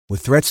With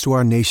threats to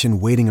our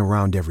nation waiting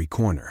around every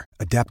corner,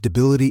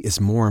 adaptability is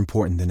more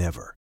important than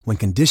ever. When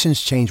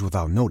conditions change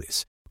without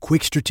notice,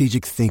 quick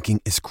strategic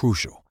thinking is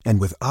crucial.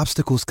 And with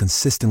obstacles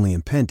consistently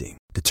impending,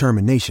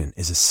 determination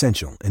is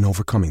essential in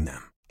overcoming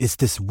them. It's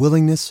this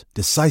willingness,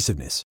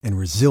 decisiveness, and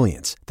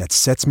resilience that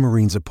sets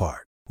Marines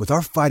apart. With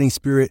our fighting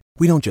spirit,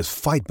 we don't just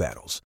fight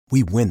battles,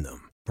 we win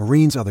them.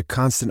 Marines are the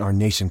constant our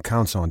nation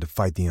counts on to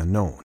fight the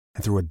unknown.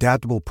 And through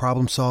adaptable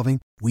problem solving,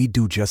 we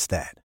do just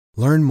that.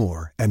 Learn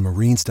more at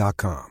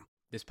marines.com.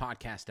 This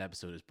podcast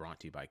episode is brought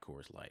to you by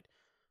Coors Light.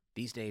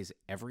 These days,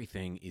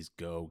 everything is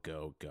go,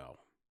 go,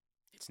 go.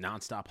 It's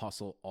nonstop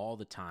hustle all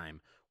the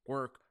time.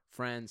 Work,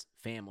 friends,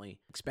 family,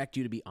 expect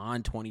you to be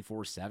on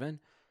 24/7.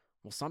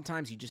 Well,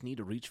 sometimes you just need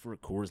to reach for a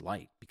Coors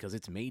Light because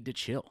it's made to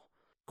chill.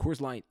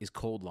 Coors Light is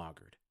cold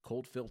lagered,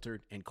 cold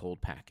filtered, and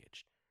cold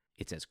packaged.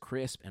 It's as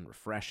crisp and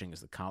refreshing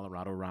as the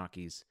Colorado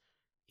Rockies.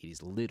 It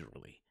is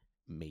literally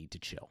made to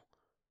chill.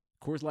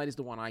 Coors Light is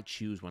the one I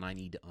choose when I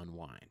need to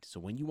unwind. So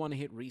when you want to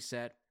hit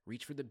reset,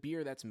 reach for the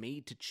beer that's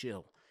made to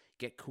chill.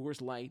 Get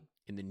Coors Light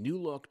in the new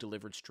look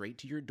delivered straight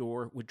to your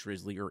door with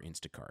Drizzly or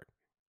Instacart.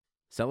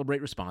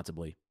 Celebrate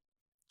responsibly.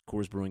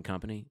 Coors Brewing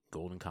Company,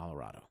 Golden,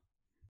 Colorado.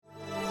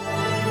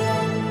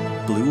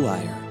 Blue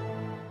Wire.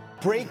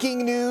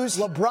 Breaking news,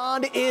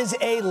 LeBron is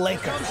a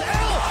Laker. Here comes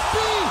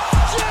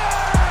LBJ!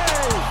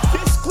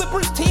 This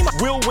Clippers team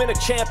will win a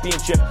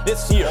championship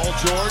this year. Paul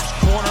George,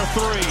 corner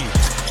three.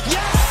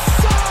 Yes,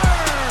 sir!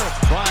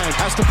 Bryant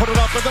has to put it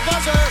up with the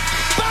buzzer.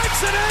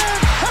 Banks it in!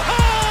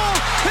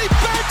 He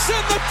banks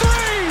in the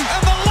three!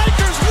 And the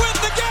Lakers win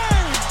the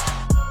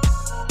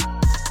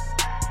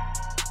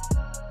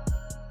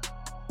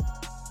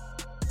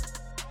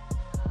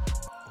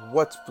game!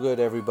 What's good,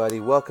 everybody?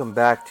 Welcome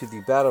back to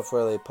the Battle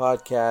for LA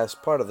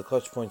podcast, part of the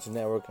Clutch Points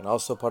Network and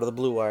also part of the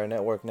Blue Wire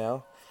Network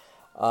now.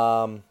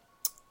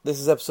 This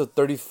is episode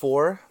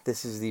 34.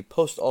 This is the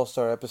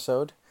post-All-Star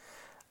episode.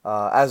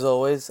 As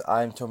always,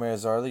 I'm Tomer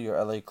Azarli,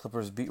 your LA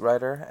Clippers beat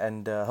writer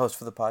and host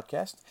for the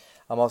podcast.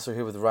 I'm also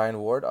here with Ryan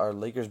Ward, our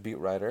Lakers beat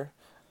writer,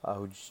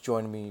 who just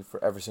joined me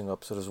for every single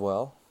episode as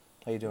well.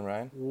 How you doing,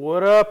 Ryan?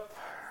 What up?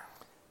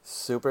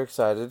 Super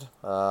excited.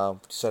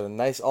 Just had a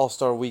nice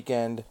All-Star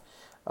weekend.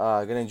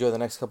 Gonna enjoy the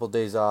next couple of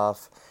days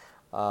off.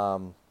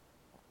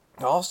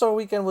 All-Star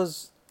weekend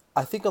was,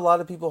 I think a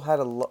lot of people had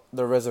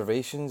their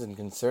reservations and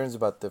concerns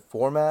about the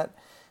format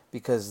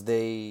because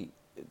it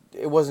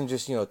wasn't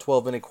just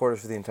 12-minute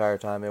quarters for the entire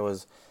time. It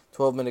was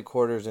 12-minute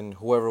quarters, and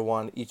whoever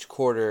won each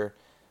quarter,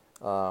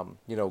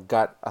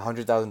 got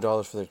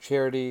 $100,000 for their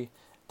charity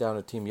down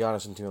to Team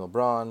Giannis and Team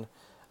LeBron.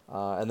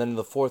 And then in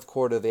the fourth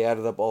quarter, they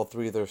added up all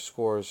three of their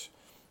scores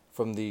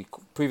from the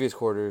previous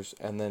quarters,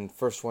 and then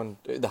first one,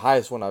 the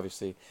highest one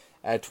obviously,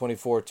 add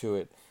 24 to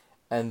it,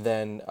 and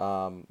then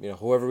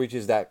whoever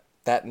reaches that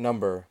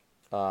number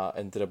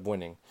ended up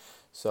winning.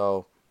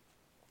 So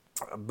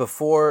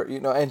before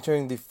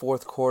entering the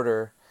fourth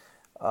quarter,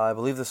 I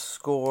believe the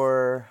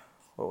score,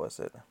 what was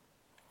it?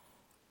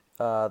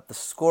 The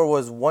score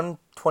was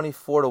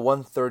 124 to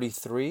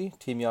 133.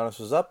 Team Giannis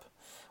was up,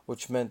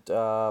 which meant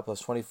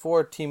plus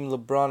 24. Team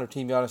LeBron or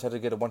Team Giannis had to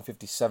get a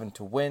 157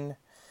 to win.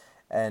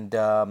 And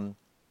down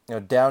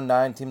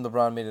 9, Team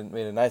LeBron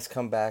made a nice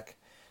comeback.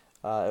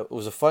 It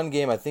was a fun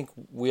game. I think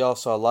we all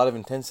saw a lot of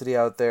intensity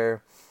out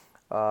there.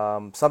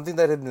 Something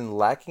that had been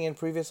lacking in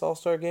previous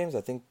All-Star games.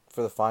 I think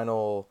for the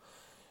final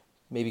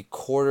maybe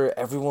quarter,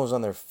 everyone was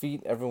on their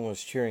feet. Everyone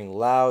was cheering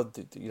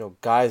loud.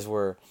 Guys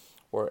were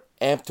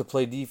amped to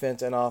play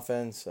defense and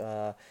offense.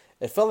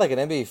 It felt like an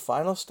NBA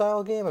Finals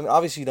style game. I mean,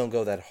 obviously you don't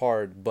go that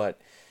hard, but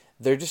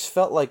there just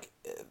felt like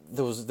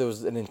there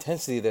was an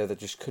intensity there that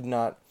just could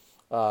not.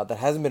 That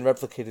hasn't been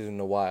replicated in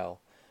a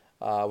while.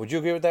 Would you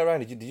agree with that,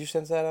 Ryan? Did you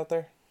sense that out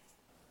there?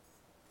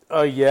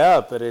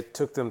 Yeah, but it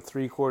took them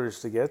 3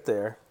 quarters to get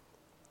there.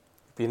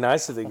 It'd be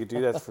nice if they could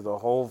do that for the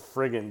whole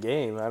friggin'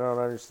 game. I don't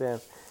understand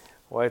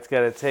why it's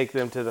got to take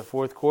them to the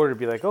fourth quarter to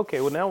be like,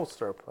 okay, well, now we'll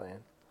start playing.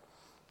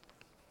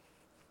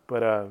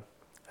 But,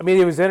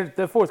 it was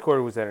the fourth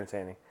quarter was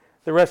entertaining.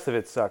 The rest of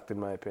it sucked, in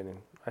my opinion.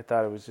 I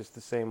thought it was just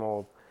the same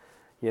old,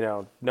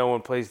 no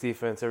one plays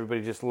defense.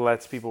 Everybody just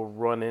lets people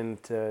run in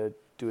to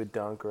do a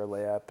dunk or a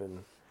layup, and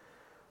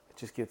it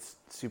just gets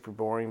super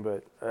boring.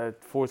 But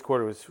fourth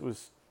quarter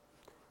was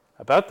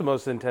about the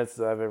most intense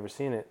that I've ever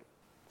seen it.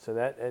 So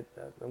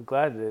I'm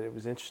glad that it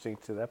was interesting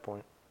to that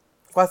point.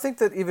 Well, I think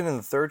that even in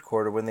the third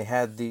quarter, when they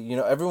had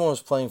everyone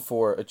was playing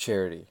for a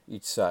charity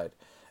each side,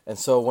 and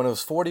so when it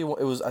was 41,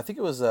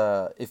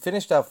 it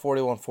finished out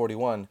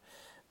 41-41,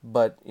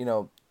 but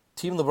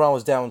Team LeBron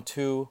was down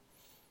 2,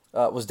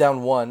 was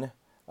down 1.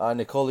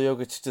 Nikola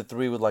Jokic hit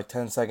 3 with like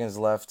 10 seconds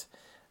left.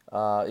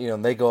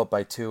 And they go up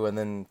by 2, and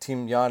then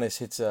Team Giannis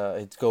hits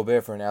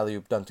Gobert for an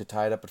alley-oop dunk to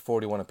tie it up at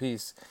 41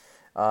 apiece.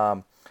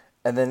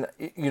 And then,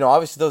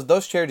 obviously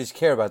those charities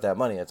care about that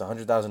money. It's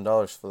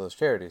 $100,000 for those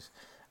charities.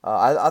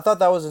 I thought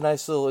that was a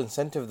nice little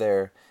incentive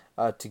there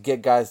to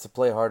get guys to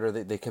play harder.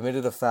 They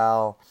committed a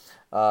foul,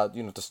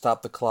 to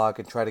stop the clock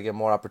and try to get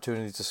more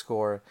opportunities to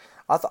score.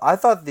 I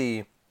thought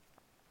the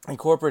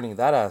incorporating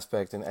that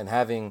aspect and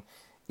having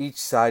each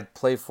side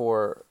play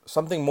for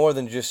something more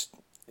than just,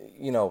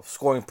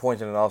 scoring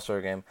points in an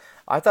All-Star game.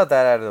 I thought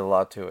that added a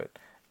lot to it.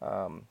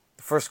 The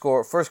first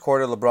quarter,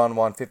 LeBron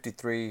won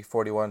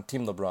 53-41.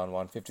 Team LeBron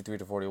won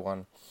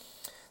 53-41.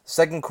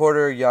 Second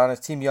quarter,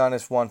 Team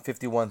Giannis won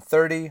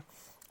 51-30.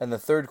 And the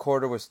third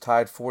quarter was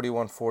tied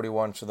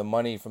 41-41. So the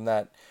money from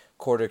that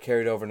quarter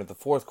carried over into the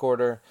fourth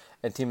quarter.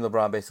 And Team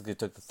LeBron basically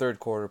took the third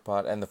quarter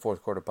pot and the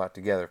fourth quarter pot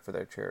together for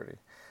their charity.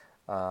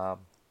 But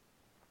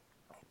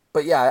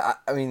yeah,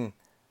 I mean,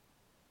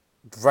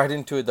 right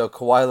into it though,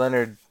 Kawhi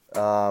Leonard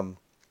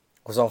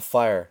was on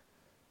fire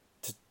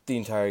the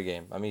entire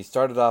game. I mean, he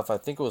started off, I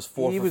think it was 4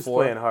 for 4. He was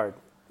playing hard.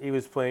 He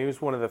was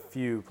one of the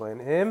few playing.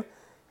 Him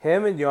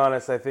and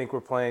Giannis, I think,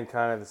 were playing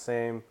kind of the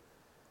same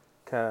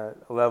kind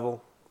of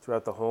level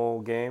throughout the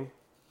whole game.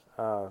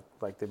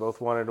 Like, they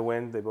both wanted to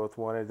win. They both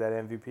wanted that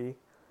MVP.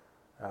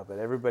 But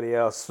everybody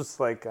else was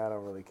like, I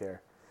don't really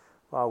care.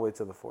 I'll wait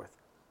till the fourth.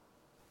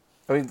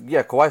 I mean,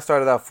 yeah, Kawhi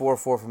started out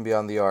 4-4 from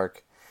beyond the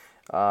arc.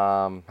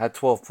 Had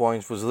 12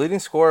 points. Was the leading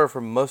scorer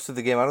for most of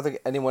the game. I don't think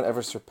anyone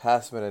ever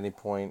surpassed him at any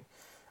point.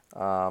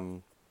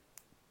 And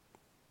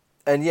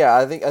yeah,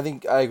 I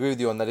think I agree with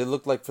you on that. It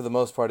looked like for the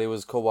most part it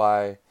was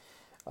Kawhi,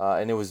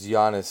 and it was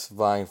Giannis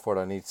vying for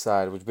it on each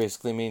side, which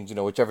basically means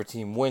whichever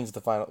team wins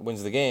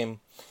the game,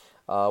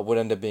 would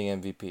end up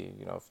being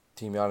MVP. If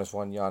Team Giannis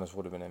won, Giannis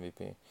would have been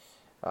MVP.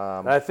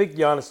 I think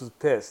Giannis was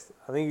pissed.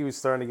 I think he was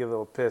starting to get a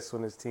little pissed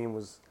when his team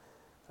was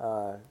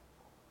kind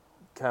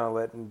of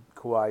letting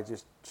Kawhi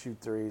just shoot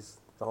threes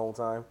the whole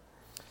time.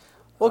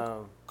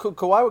 Well,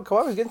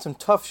 Kawhi was getting some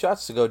tough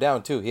shots to go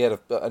down too. He had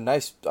a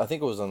nice, I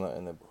think it was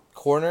in the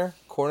corner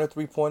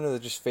 3-pointer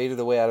that just faded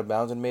away out of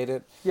bounds and made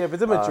it. Yeah, but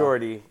the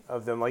majority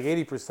of them, like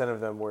 80% of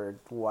them, were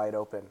wide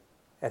open,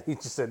 and he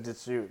just said,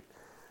 "Just shoot."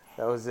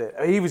 That was it.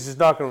 He was just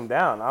knocking them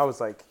down. I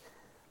was like,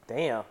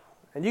 "Damn!"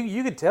 And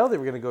you could tell they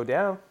were going to go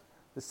down.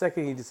 The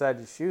second he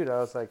decided to shoot, I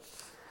was like,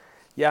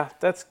 "Yeah,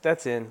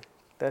 that's in.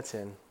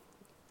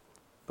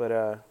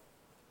 But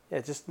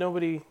just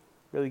nobody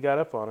really got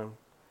up on him.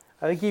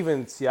 I think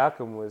even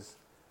Siakam was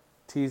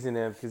teasing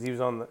him because he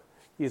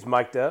was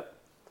mic'd up.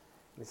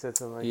 He said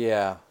something like,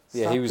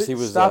 he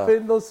was stop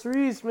hitting those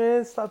threes,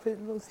 man. Stop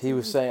hitting those threes. He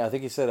was saying, I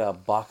think he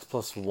said box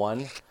plus one.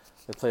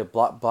 They play a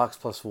box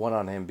plus one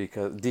on him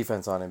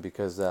defense on him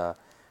because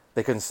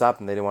they couldn't stop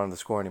him. They didn't want him to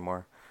score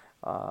anymore.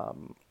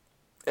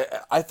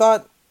 I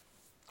thought,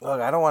 look,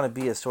 I don't want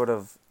to be a sort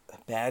of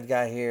bad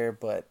guy here,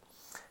 but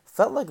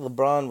felt like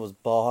LeBron was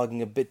ball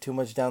hogging a bit too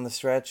much down the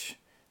stretch.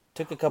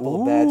 Took a couple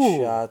of bad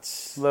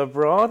shots.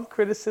 LeBron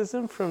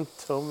criticism from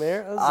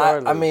Tomer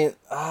Azarlu. I mean,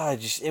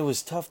 it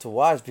was tough to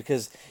watch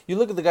because you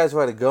look at the guys who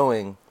had it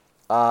going.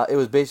 It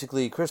was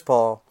basically Chris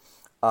Paul,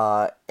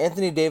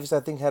 Anthony Davis.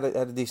 I think had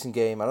a decent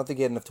game. I don't think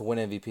he had enough to win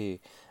MVP,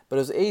 but it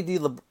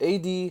was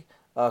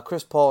AD,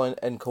 Chris Paul,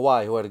 and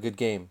Kawhi who had a good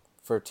game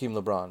for Team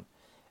LeBron.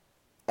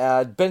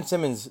 Ben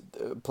Simmons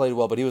played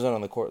well, but he was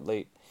on the court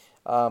late.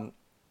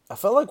 I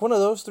felt like one of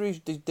those three.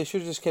 They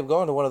should have just kept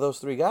going to one of those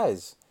three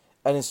guys.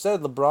 And instead,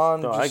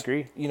 LeBron, I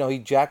agree. He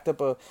jacked up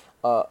a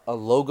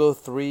logo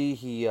three.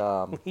 He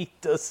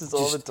does this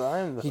all the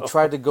time, though. He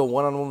tried to go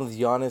one-on-one with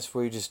Giannis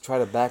where he just tried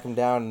to back him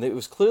down, and it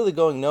was clearly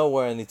going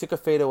nowhere, and he took a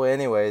fadeaway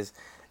anyways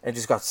and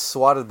just got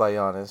swatted by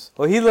Giannis.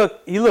 Well, he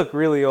looked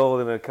really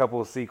old in a couple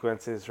of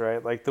sequences,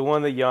 right? Like the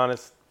one that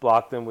Giannis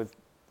blocked him with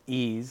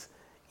ease,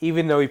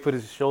 even though he put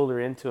his shoulder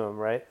into him,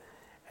 right?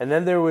 And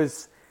then there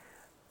was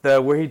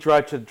where he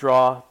tried to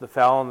draw the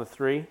foul on the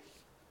three.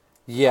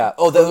 Yeah.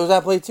 Oh, there was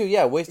that play too.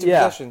 Yeah, wasted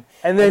possession.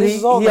 And then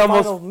he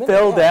almost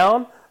fell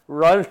down,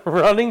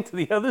 running to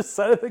the other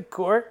side of the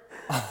court.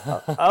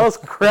 I was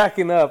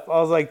cracking up.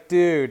 I was like,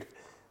 dude,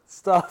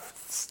 stop.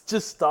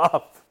 Just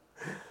stop.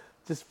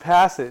 Just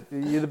pass it.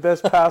 You're the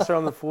best passer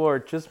on the floor.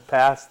 Just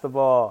pass the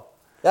ball.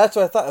 That's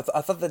what I thought.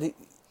 I thought that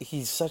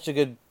he's such a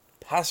good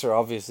passer,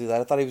 obviously,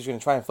 that I thought he was going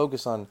to try and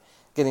focus on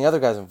getting other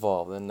guys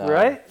involved. And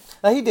right?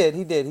 Now he did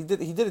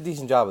a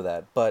decent job of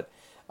that. But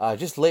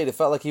just late, it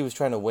felt like he was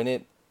trying to win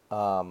it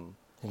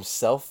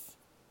himself,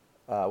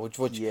 which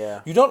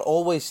you don't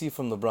always see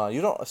from LeBron. You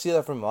don't see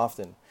that from him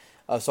often.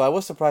 So I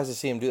was surprised to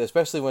see him do that,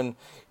 especially when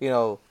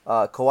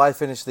Kawhi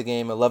finished the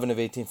game 11 of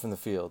 18 from the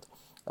field.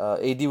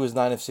 AD was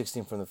 9 of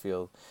 16 from the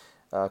field.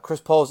 Chris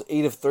Paul was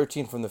 8 of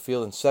 13 from the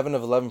field and 7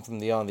 of 11 from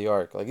beyond the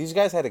arc. Like, these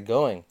guys had it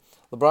going.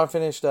 LeBron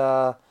finished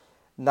 9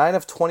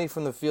 of 20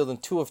 from the field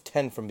and 2 of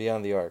 10 from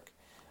beyond the arc.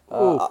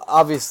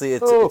 Obviously,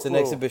 it's an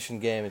exhibition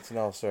game. It's an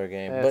all-star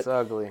game. That's but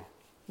ugly.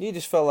 You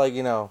just felt like,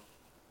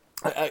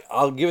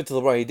 I'll give it to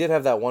LeBron. He did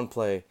have that one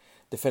play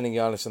defending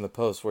Giannis in the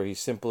post where he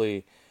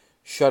simply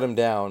shut him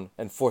down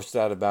and forced it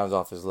out of bounds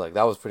off his leg.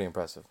 That was pretty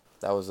impressive.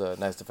 That was a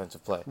nice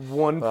defensive play.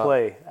 One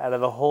play out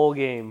of the whole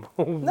game.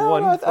 I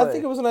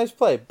think it was a nice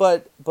play.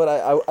 But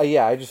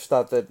I just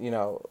thought that,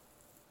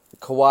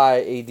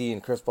 Kawhi, AD,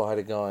 and Chris Paul had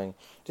it going.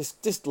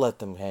 Just let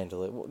them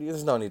handle it.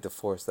 There's no need to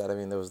force that. I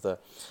mean, there was the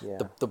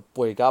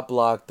where he got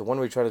blocked, the one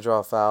where he tried to draw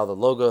a foul, the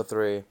logo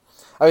three.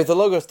 I mean, if the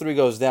logo three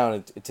goes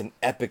down, it's an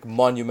epic,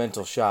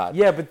 monumental shot.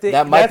 Yeah, but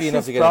that might be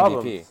enough to get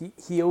problem. MVP.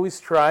 He always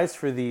tries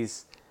for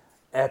these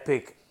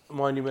epic,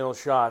 monumental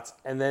shots,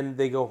 and then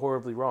they go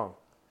horribly wrong.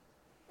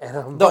 And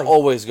I'm They'll like,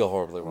 always go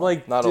horribly wrong.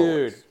 like, Not dude,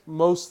 always.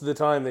 most of the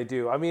time they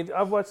do. I mean,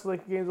 I've watched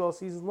Laker games all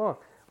season long,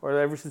 or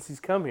ever since he's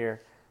come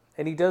here,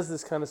 and he does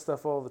this kind of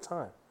stuff all the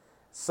time.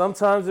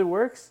 Sometimes it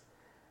works,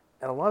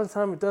 and a lot of the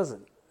time it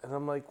doesn't. And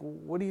I'm like,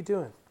 what are you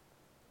doing?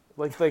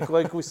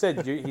 Like we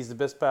said, he's the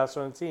best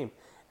passer on the team,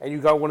 and you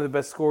got one of the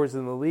best scorers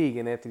in the league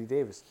in Anthony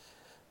Davis.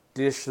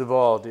 Dish the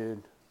ball,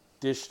 dude.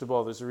 Dish the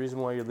ball. There's a reason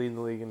why you're leading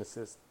the league in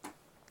assists.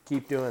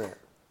 Keep doing it.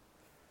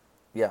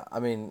 Yeah, I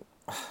mean,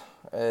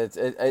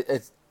 it's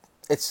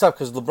tough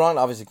because LeBron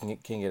obviously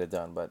can get it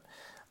done, but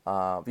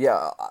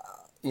Kawhi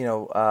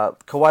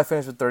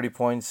finished with 30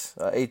 points,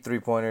 8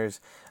 3-pointers.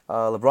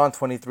 LeBron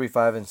 23,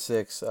 5 and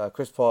 6.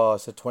 Chris Paul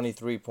said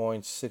 23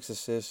 points, 6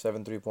 assists,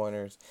 7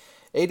 3-pointers.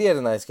 AD had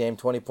a nice game,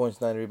 20 points,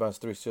 9 rebounds,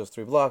 3 steals,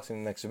 3 blocks in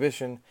an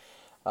exhibition.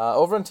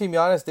 Over on Team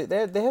Giannis,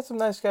 they had some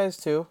nice guys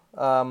too.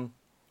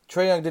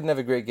 Trae Young didn't have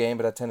a great game,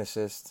 but had 10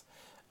 assists.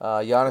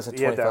 Giannis had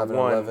 25 and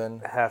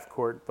 11.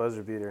 Half-court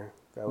buzzer beater.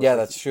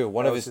 That's true.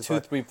 One of his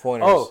 2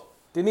 3-pointers. Oh,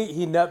 didn't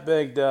he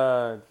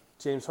nutmegged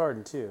James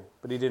Harden too,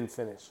 but he didn't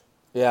finish.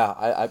 Yeah,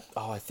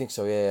 I think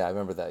so. Yeah, I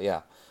remember that.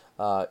 Yeah,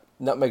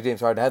 nutmeg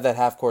James Harden had that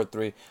half-court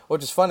 3,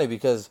 which is funny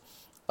because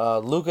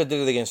Luka did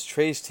it against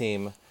Trae's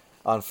team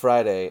on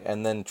Friday,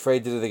 and then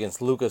Trae did it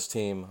against Luka's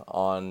team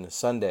on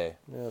Sunday.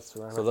 Yeah, that's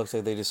right. So it looks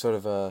like they just sort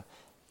of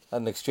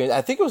an exchange.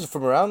 I think it was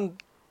from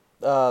around.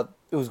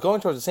 It was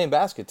going towards the same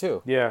basket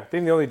too. Yeah, I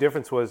think the only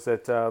difference was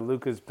that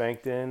Luka's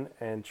banked in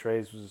and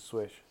Trae's was a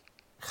swish.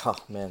 Oh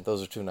man,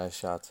 those are 2 nice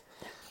shots.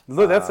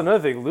 Look, that's another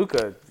thing.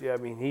 Luka, I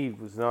mean, he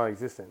was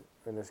non-existent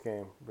in this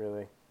game,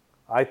 really.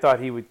 I thought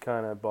he would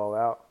kind of ball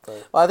out.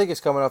 But Well, I think it's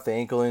coming off the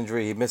ankle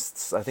injury. He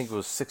missed, I think it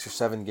was 6 or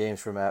 7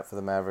 games for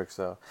the Mavericks,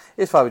 so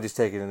he's probably just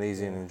taking it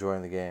easy and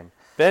enjoying the game.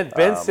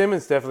 Ben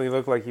Simmons definitely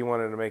looked like he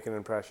wanted to make an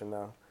impression,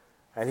 though.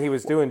 And he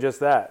was doing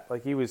just that.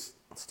 Like, he was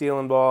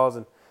stealing balls,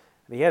 and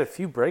he had a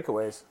few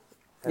breakaways.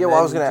 And Yeah, well,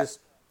 I was gonna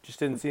just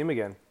didn't see him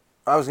again.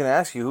 I was going to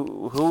ask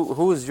you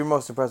who was your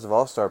most impressive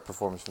All-Star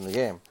performance from the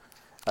game?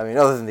 I mean,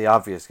 other than the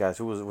obvious guys,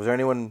 was there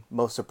anyone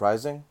most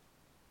surprising?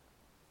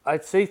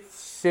 I'd say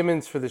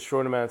Simmons for the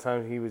short amount of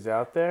time he was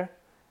out there,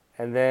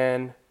 and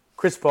then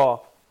Chris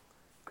Paul.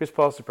 Chris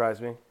Paul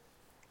surprised me.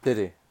 Did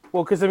he?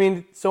 Well, because, I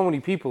mean, so many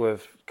people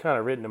have kind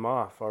of written him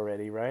off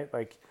already, right?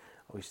 Like,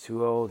 oh, he's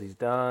too old, he's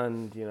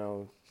done,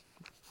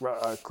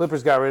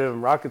 Clippers got rid of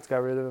him, Rockets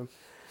got rid of him.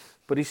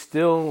 But he's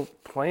still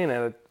playing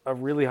at a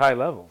really high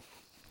level.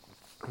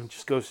 It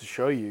just goes to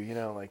show you,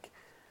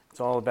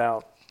 it's all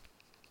about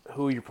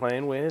who you're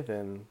playing with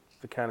and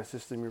the kind of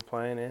system you're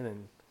playing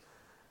in,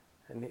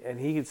 and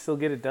he can still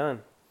get it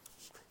done.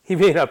 He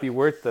may not be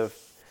worth the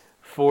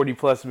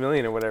 $40+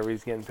 million or whatever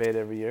he's getting paid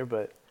every year,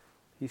 but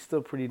he's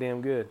still pretty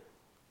damn good.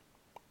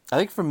 I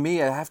think for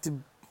me, I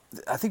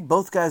think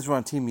both guys were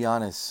on Team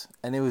Giannis,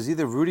 and it was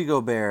either Rudy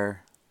Gobert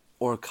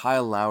or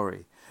Kyle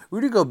Lowry.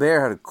 Rudy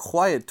Gobert had a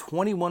quiet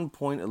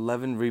 21-point,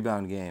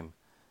 11-rebound game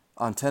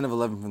on 10 of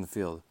 11 from the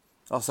field.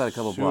 Also had a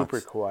couple blocks. Super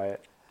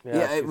quiet.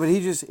 Yeah, but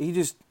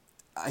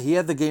he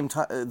had the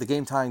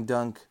game tying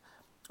dunk,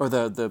 or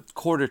the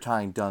quarter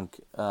tying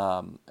dunk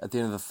at the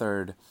end of the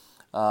third.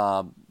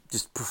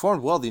 Just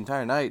performed well the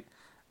entire night.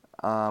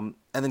 And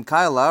then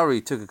Kyle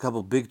Lowry took a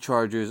couple big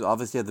charges.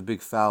 Obviously had the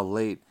big foul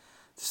late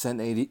to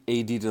send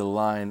AD to the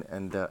line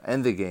and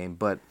end the game.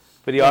 But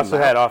he also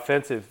had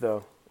offensive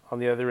though on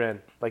the other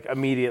end, like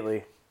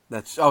immediately.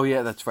 That's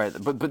right.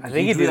 But I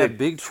think he did that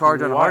big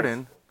charge on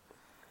Harden.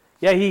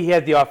 Yeah, he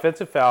had the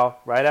offensive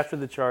foul right after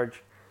the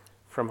charge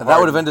from Harden. That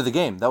would have ended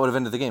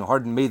the game.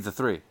 Harden made the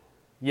 3.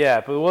 Yeah,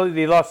 but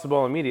he lost the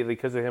ball immediately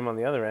because of him on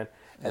the other end.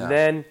 And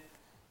then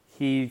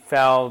he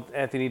fouled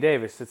Anthony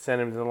Davis that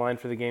sent him to the line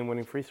for the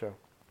game-winning free throw.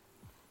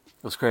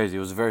 It was crazy.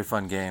 It was a very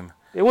fun game.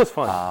 It was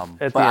fun.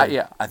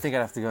 I think I'd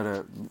have to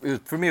go to...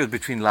 For me, it was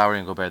between Lowry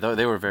and Gobert.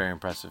 They were very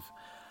impressive.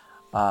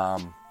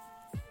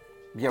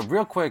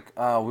 Real quick,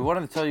 we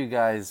wanted to tell you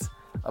guys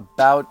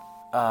about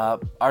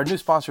our new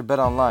sponsor,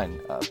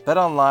 BetOnline.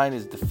 BetOnline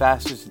is the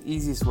fastest and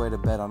easiest way to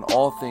bet on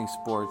all things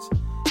sports.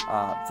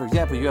 For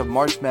example, you have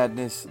March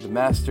Madness, the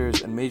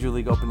Masters, and Major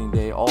League Opening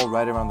Day all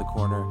right around the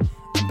corner.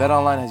 And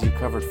BetOnline has you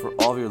covered for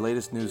all of your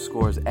latest news,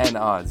 scores, and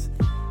odds.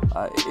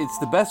 It's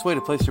the best way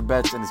to place your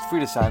bets, and it's free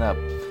to sign up.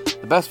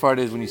 The best part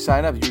is when you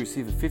sign up, you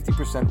receive a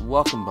 50%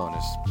 welcome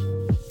bonus.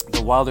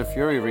 The Wilder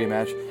Fury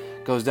rematch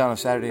goes down on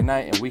Saturday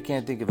night, and we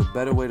can't think of a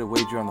better way to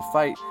wager on the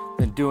fight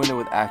than doing it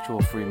with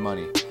actual free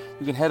money.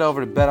 You can head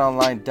over to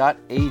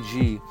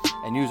betonline.ag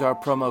and use our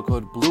promo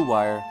code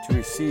BLUEWIRE to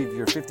receive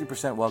your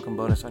 50% welcome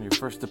bonus on your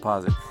first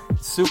deposit.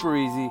 It's super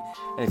easy,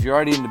 and if you're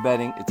already into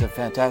betting, it's a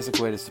fantastic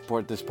way to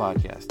support this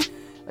podcast.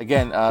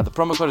 Again, the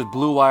promo code is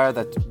BLUEWIRE,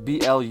 that's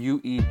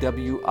BLUEWIRE,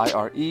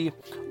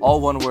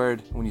 all one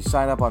word, when you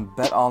sign up on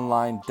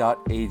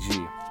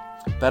betonline.ag.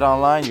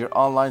 BetOnline, your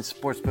online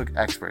sportsbook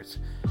experts.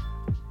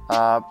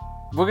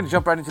 We're going to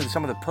jump right into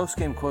some of the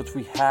post-game quotes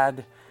we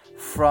had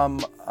from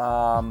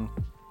our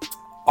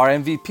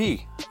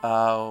MVP.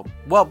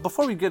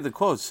 Before we get to the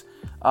quotes,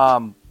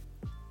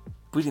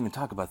 we didn't even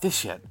talk about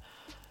this yet.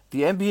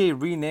 The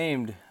NBA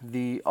renamed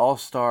the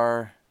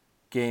All-Star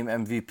Game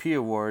MVP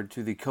award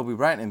to the Kobe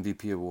Bryant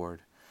MVP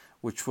award,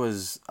 which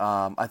was,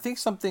 I think,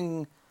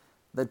 something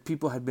that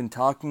people had been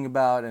talking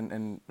about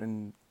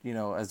and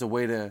as a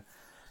way to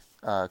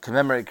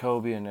commemorate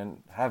Kobe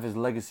and have his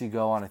legacy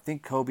go on. I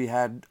think Kobe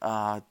had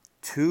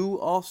 2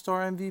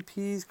 All-Star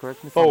MVPs.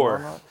 Correct me if I'm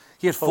wrong.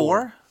 He had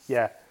 4?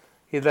 Yeah,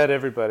 he led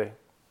everybody.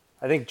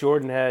 I think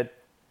Jordan had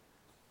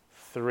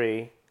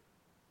 3.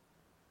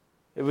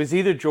 It was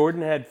either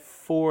Jordan had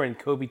 4 and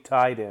Kobe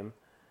tied him.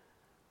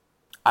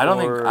 I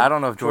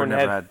don't know if Jordan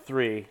ever had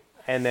 3,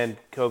 and then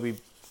Kobe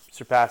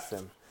surpassed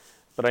him.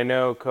 But I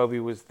know Kobe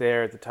was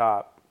there at the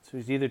top, so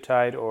he's either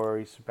tied or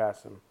he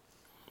surpassed him.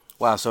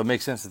 Wow, so it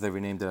makes sense that they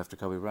renamed it after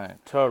Kobe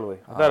Bryant. Totally.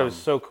 I thought it was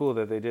so cool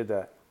that they did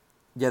that.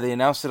 Yeah, they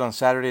announced it on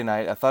Saturday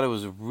night. I thought it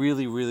was a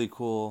really, really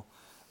cool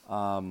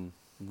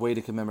way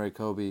to commemorate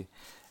Kobe.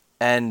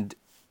 And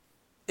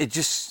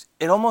it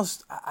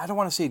almost, I don't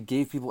want to say it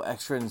gave people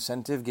extra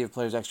incentive, gave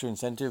players extra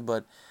incentive,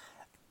 but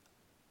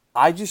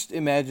I just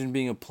imagine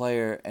being a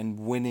player and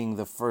winning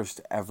the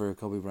first ever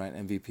Kobe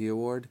Bryant MVP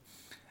award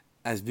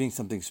as being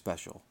something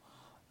special.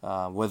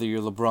 Whether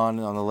you're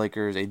LeBron on the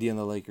Lakers, AD on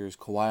the Lakers,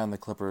 Kawhi on the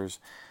Clippers,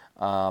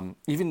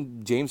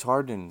 even James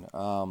Harden,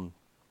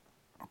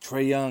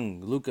 Trae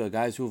Young, Luka,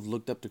 guys who have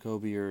looked up to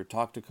Kobe or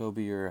talked to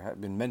Kobe or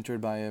have been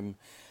mentored by him.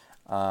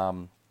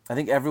 I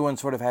think everyone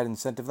sort of had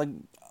incentive. Like,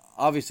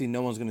 obviously,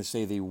 no one's going to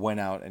say they went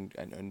out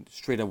and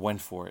straight up went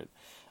for it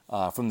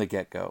from the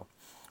get-go.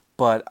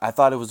 But I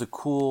thought it was a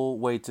cool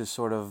way to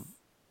sort of,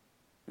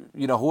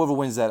 whoever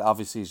wins that,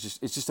 obviously, it's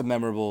just a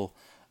memorable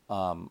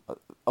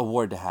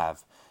award to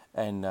have.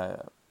 And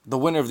the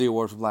winner of the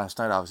award from last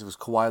night, obviously, was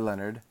Kawhi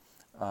Leonard.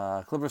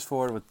 Clippers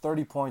forward with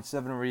 30 points,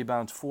 7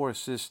 rebounds, 4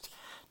 assists,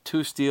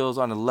 2 steals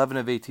on 11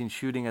 of 18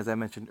 shooting, as I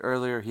mentioned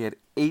earlier. He had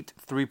 8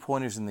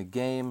 3-pointers in the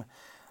game.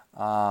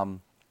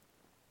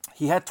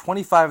 He had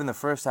 25 in the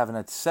first half and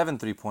had 7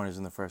 3-pointers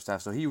in the first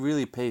half. So he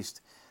really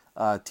paced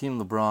Team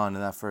LeBron in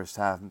that first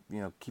half,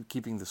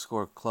 keeping the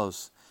score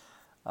close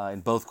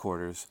in both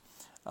quarters.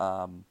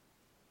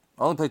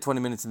 Only played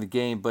 20 minutes in the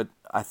game, but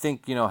I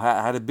think,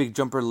 had a big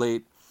jumper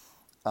late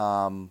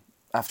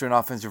after an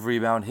offensive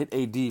rebound, hit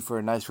AD for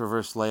a nice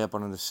reverse layup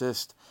on an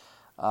assist.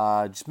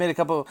 Just made a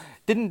couple,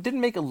 didn't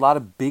make a lot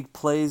of big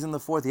plays in the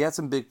fourth. He had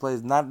some big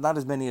plays, not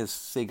as many as,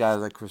 say, guys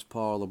like Chris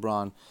Paul or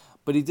LeBron,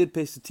 but he did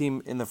pace the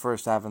team in the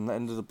first half and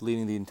ended up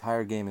leading the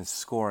entire game in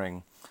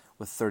scoring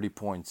with 30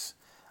 points.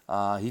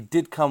 He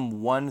did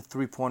come 1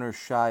 3-pointer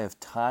shy of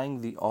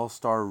tying the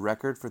All-Star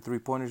record for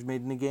 3-pointers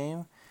made in a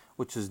game,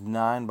 which is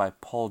 9 by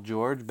Paul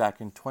George back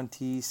in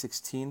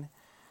 2016.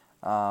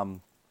 I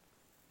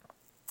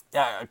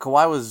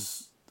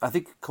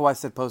think Kawhi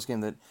said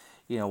post-game that,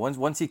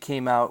 once he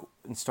came out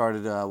and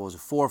started,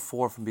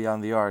 4-4 from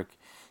beyond the arc,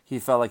 he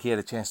felt like he had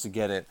a chance to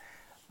get it.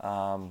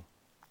 What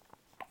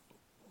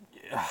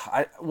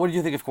do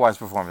you think of Kawhi's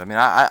performance? I mean,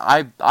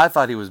 I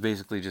thought he was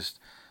basically just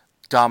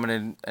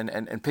dominant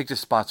and picked his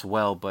spots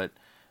well, but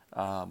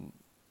I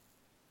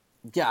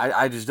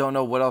just don't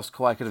know what else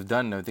Kawhi could have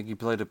done. I think he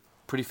played a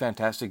pretty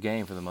fantastic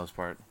game for the most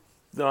part.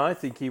 No, I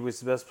think he was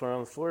the best player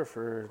on the floor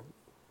for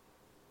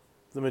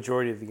the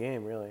majority of the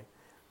game, really.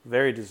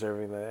 Very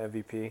deserving of the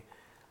MVP.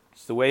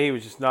 Just the way he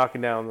was just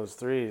knocking down those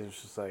threes, it was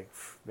just like,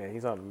 man,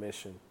 he's on a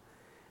mission.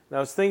 And I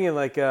was thinking,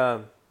 like,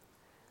 the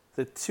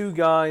 2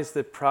 guys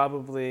that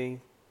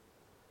probably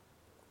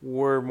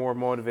were more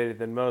motivated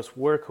than most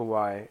were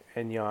Kawhi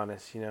and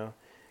Giannis,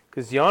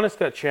 because Giannis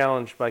got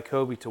challenged by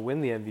Kobe to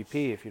win the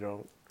MVP. If you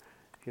don't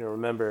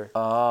remember.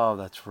 Oh,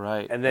 that's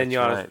right. And then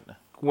Giannis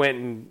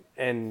went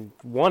and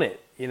won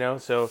it.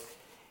 So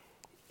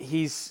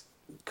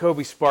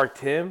Kobe sparked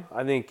him.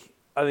 I think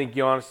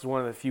Giannis is one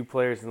of the few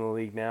players in the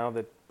league now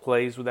that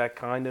plays with that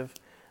kind of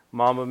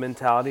Mamba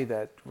mentality,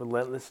 that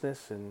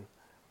relentlessness, and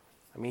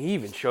I mean, he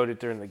even showed it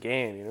during the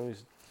game. He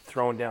was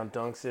throwing down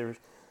dunks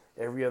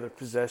every other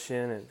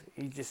possession, and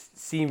he just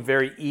seemed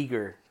very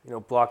eager,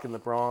 blocking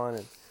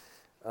LeBron,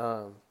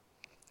 and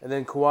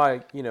then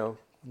Kawhi,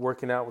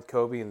 working out with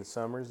Kobe in the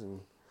summers,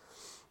 and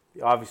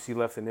obviously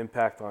left an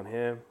impact on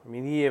him. I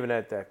mean, he even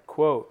had that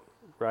quote,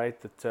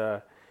 right,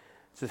 that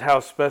says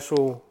how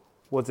special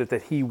was it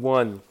that he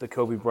won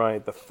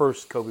the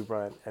first Kobe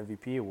Bryant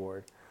MVP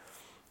award.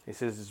 He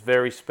says it's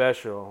very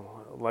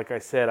special. Like I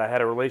said, I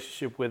had a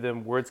relationship with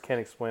him. Words can't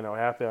explain how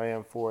happy I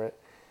am for it.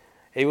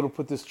 Able to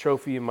put this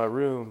trophy in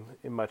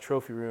my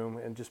trophy room,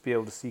 and just be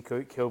able to see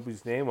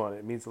Kobe's name on it.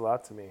 It means a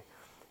lot to me.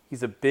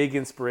 He's a big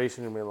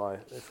inspiration in my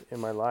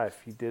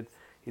life. He did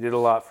a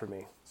lot for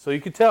me. So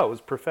you could tell it was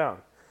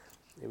profound.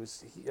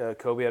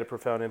 Kobe had a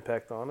profound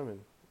impact on him, and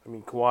I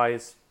mean,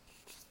 Kawhi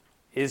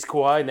is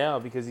Kawhi now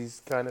because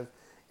he's kind of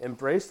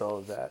embraced all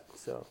of that.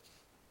 So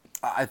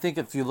I think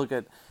if you look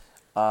at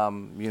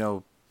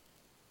the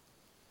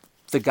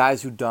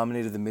guys who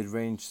dominated the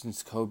mid-range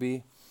since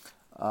Kobe,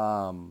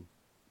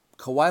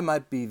 Kawhi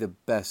might be the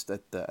best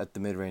at the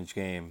mid-range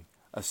game,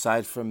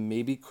 aside from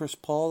maybe Chris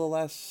Paul the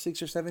last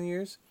 6 or 7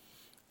 years.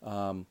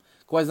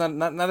 Kawhi's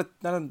not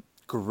a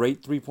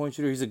great three-point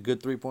shooter. He's a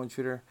good three-point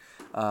shooter,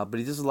 but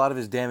he does a lot of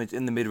his damage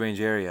in the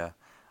mid-range area.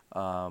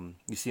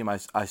 You see him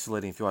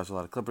isolating. If you watch a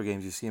lot of Clipper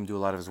games, you see him do a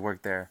lot of his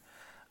work there.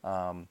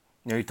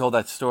 He told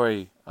that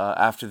story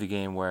after the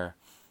game where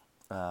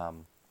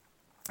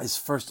his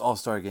first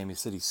All-Star game, he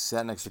said he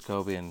sat next to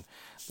Kobe and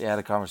they had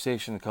a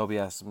conversation. And Kobe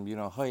asked him,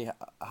 hey,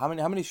 how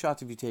many shots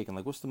have you taken?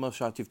 Like, what's the most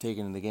shots you've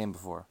taken in the game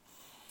before?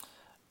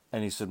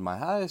 And he said, my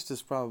highest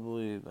is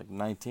probably like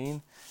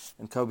 19.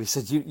 And Kobe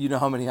said, you know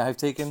how many I've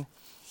taken?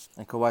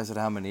 And Kawhi said,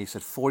 how many? He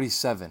said,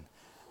 47.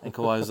 And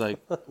Kawhi was like,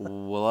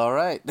 well, all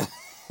right.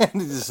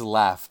 And he just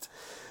laughed.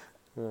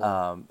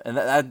 And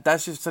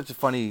that's just such a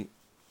funny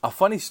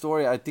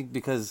story, I think,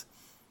 because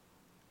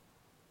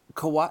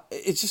Kawhi,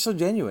 it's just so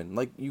genuine.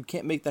 Like, you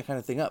can't make that kind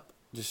of thing up.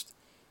 Just,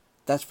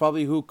 that's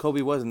probably who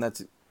Kobe was, and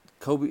that's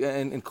Kobe,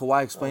 and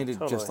Kawhi explained it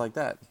just like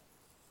that.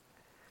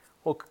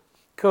 Well,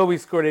 Kobe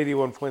scored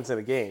 81 points in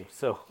a game,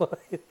 so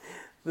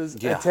those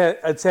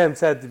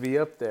attempts had to be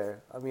up there.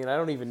 I mean, I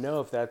don't even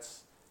know if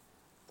that's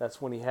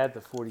when he had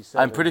the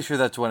 47. I'm pretty sure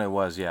that's when it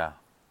was, yeah.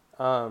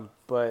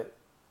 But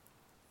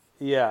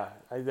yeah,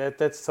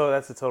 that's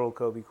a total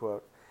Kobe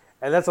quote,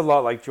 and that's a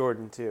lot like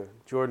Jordan too.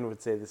 Jordan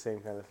would say the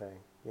same kind of thing,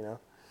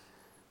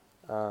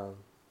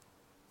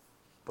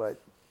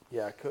 But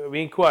yeah, I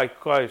mean, Kawhi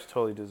was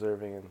totally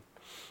deserving, and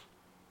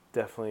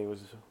definitely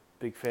was a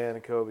big fan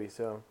of Kobe.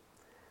 So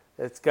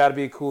it's got to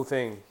be a cool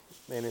thing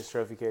in his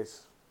trophy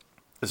case.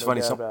 It's no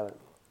funny. doubt about it.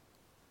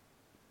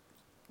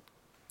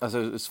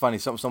 It's funny.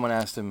 Someone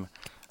asked him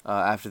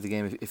after the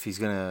game if he's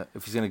gonna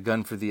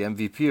gun for the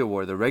MVP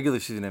award, the regular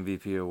season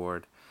MVP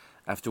award,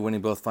 after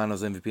winning both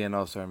Finals MVP and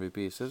All-Star MVP.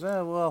 He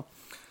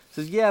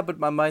says, yeah, but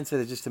my mindset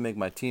is just to make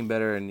my team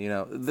better, and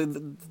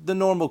the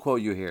normal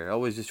quote you hear,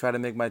 always just try to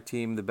make my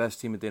team the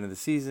best team at the end of the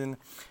season,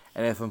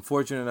 and if I'm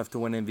fortunate enough to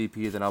win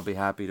MVP, then I'll be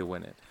happy to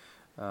win it.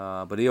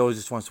 But he always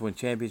just wants to win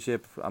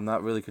championship. I'm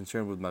not really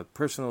concerned with my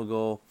personal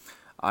goal.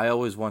 I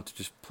always want to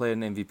just play at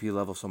an MVP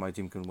level so my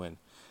team can win.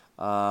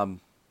 I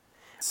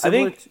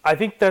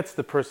think that's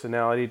the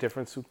personality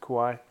difference with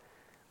Kawhi.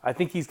 I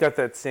think he's got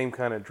that same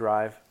kind of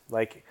drive.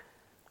 Like,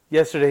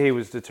 yesterday he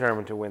was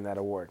determined to win that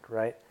award,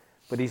 right?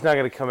 But he's not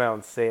going to come out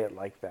and say it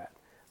like that.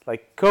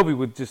 Like, Kobe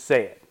would just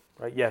say it,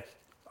 right? Yeah,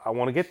 I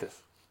want to get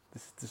this.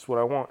 This is what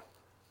I want.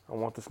 I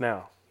want this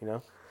now,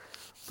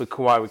 But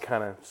Kawhi would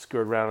kind of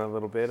skirt around a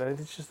little bit. I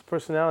think it's just a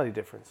personality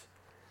difference.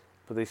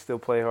 But they still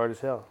play hard as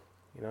hell,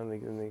 and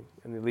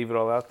they leave it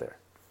all out there.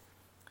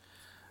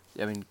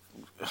 I mean,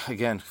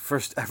 again,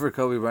 first ever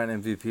Kobe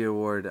Bryant MVP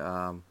award.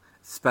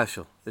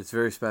 Special. It's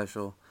very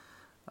special.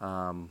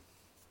 Did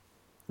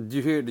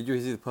you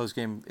see the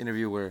post-game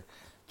interview where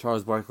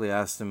Charles Barkley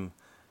asked him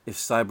if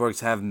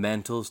cyborgs have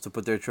mantles to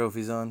put their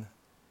trophies on?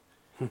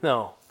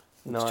 No.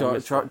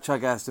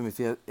 Chuck asked him if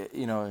he had,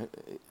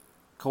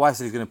 Kawhi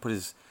said he's going to put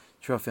his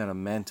trophy on a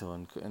mantle,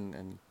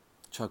 and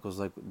Chuck was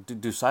like,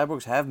 do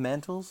cyborgs have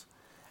mantles?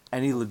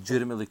 And he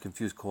legitimately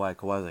confused Kawhi.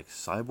 Kawhi was like,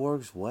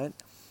 cyborgs? What?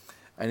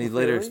 And he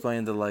later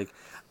explained that,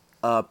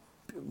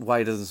 why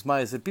he doesn't smile.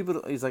 He said,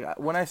 he's like,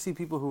 when I see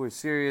people who are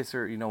serious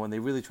or, when they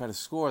really try to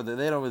score,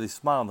 they don't really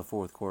smile in the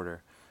fourth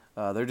quarter.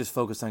 They're just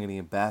focused on getting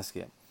a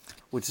basket,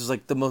 which is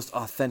like the most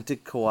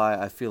authentic Kawhi,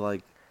 I feel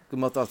like, the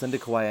most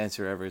authentic Kawhi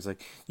answer ever. It's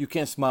like, you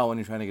can't smile when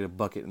you're trying to get a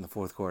bucket in the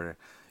fourth quarter.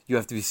 You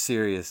have to be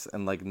serious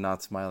and,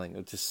 not smiling.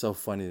 It's just so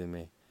funny to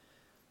me,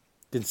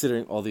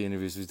 considering all the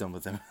interviews we've done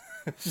with him.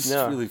 It's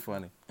just really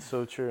funny.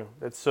 So true.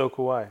 That's so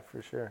Kawhi,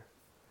 for sure.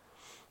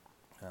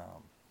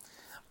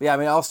 Yeah, I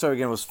mean, All-Star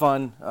again was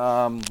fun.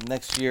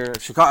 Next year,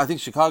 I think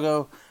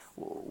Chicago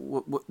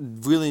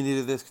really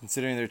needed this,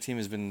 considering their team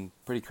has been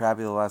pretty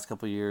crappy the last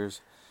couple of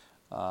years.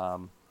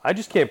 I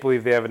just can't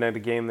believe they haven't had a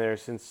game there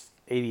since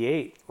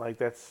 '88.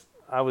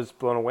 I was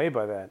blown away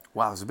by that.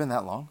 Wow, has it been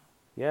that long?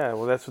 Yeah,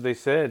 well, that's what they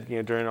said,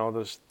 during all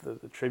those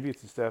the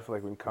tributes and stuff,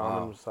 like when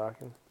Common was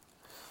talking.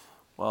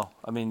 Well,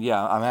 I mean,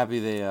 yeah, I'm happy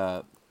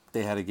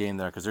they had a game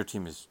there because their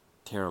team is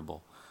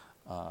terrible.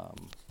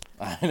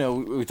 I know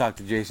we talked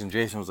to Jason.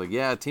 Jason was like,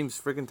 yeah, team's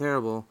freaking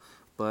terrible,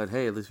 but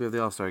hey, at least we have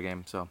the All-Star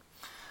game. So,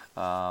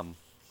 but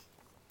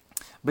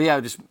yeah,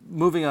 just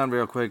moving on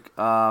real quick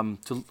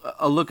to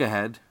a look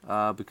ahead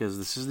because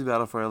this is the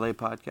Battle for LA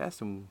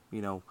podcast, and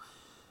a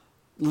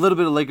little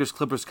bit of Lakers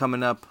Clippers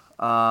coming up.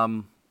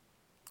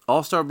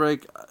 All-Star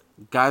break,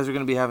 guys are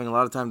going to be having a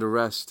lot of time to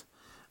rest.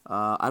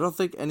 I don't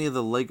think any of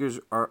the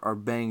Lakers are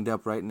banged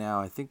up right now.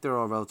 I think they're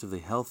all relatively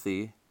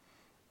healthy.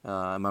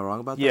 Am I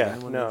wrong about that? Yeah,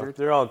 no, injured?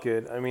 They're all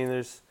good. I mean,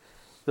 there's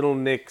little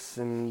nicks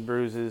and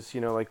bruises,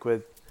 like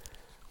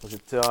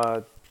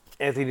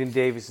Anthony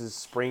Davis's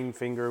sprained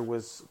finger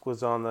was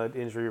on the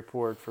injury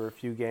report for a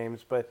few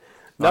games, but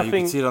nothing. You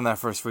can see it on that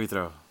first free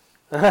throw.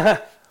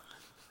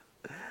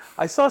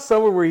 I saw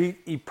somewhere where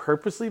he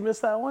purposely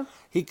missed that one.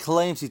 He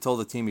claims he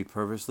told the team he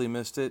purposely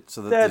missed it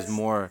so that there's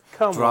more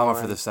drama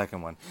for the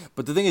second one.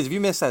 But the thing is, if you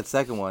miss that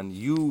second one,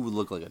 you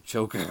look like a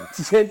choker.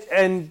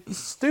 and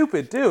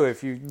stupid, too,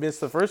 if you miss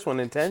the first one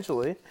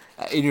intentionally.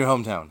 In your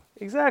hometown.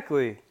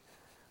 Exactly.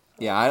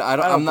 Yeah,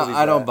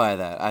 I don't buy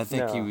that. I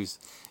think he was...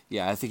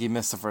 Yeah, I think he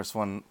missed the first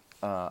one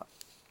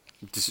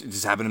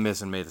Just happened to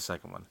miss and made the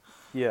second one.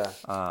 Yeah.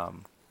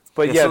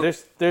 Yeah,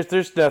 so-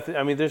 there's nothing.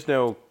 I mean, there's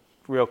no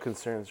real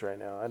concerns right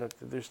now.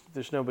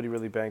 There's nobody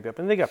really banged up,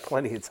 and they got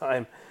plenty of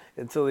time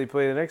until they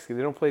play the next game.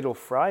 They don't play till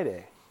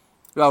Friday.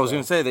 Well, I was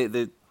going to say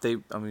they.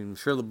 I mean, I'm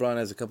sure LeBron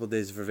has a couple of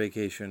days for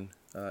vacation.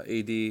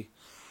 AD, a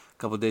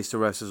couple of days to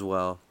rest as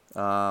well.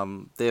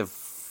 They have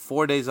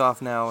 4 days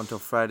off now until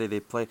Friday.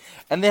 They play,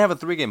 and they have a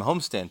 3-game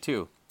homestand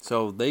too.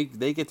 So they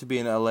get to be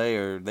in LA,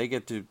 or they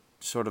get to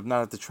sort of not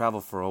have to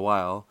travel for a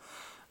while.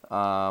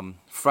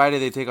 Friday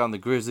they take on the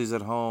Grizzlies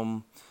at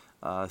home.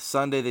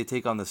 Sunday they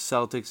take on the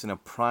Celtics in a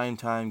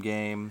primetime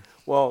game.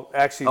 Well,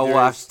 actually,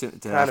 it's an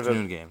kind of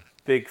afternoon a game.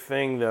 big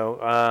thing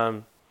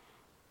though.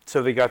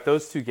 So they got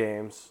those 2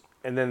 games,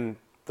 and then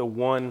the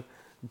one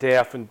day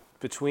off in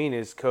between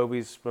is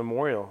Kobe's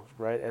memorial,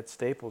 right at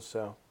Staples.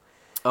 So.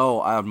 Oh,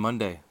 on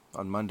Monday,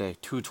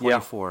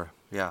 2/24.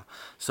 Yeah.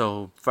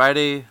 So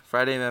Friday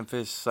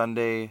Memphis,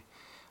 Sunday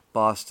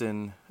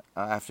Boston,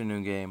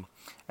 afternoon game,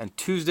 and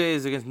Tuesday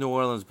is against New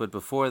Orleans. But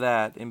before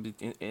that,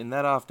 in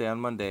that off day on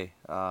Monday,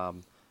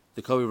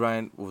 the Kobe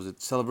Bryant, what was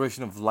it,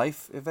 Celebration of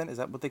Life event? Is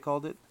that what they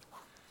called it?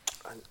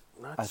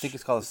 I think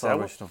it's called a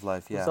Celebration of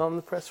Life. Yeah. Was on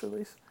the press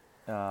release?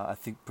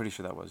 Pretty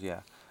sure that was,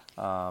 yeah.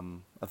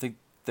 I think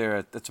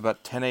it's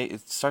about 10 a.m.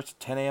 It starts at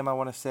 10 a.m. I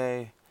want to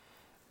say,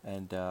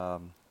 and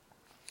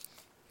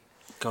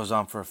goes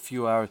on for a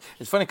few hours.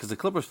 It's funny because the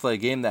Clippers play a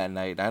game that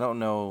night. I don't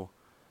know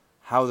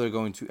how they're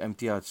going to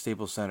empty out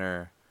Staples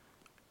Center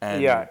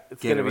and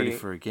get it ready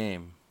for a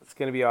game. It's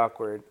going to be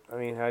awkward. I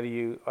mean, how do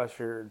you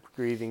usher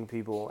grieving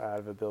people out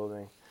of a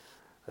building?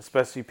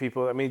 Especially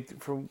people, I mean,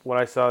 from what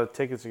I saw, the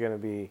tickets are going to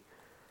be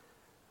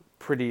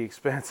pretty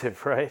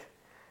expensive, right?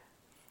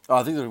 Oh,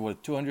 I think they're,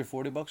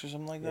 $240 or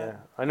something like that? Yeah.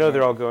 I know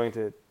they're all going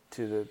to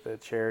the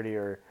charity,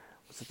 or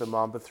was it the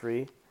Mamba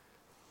 3?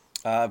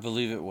 I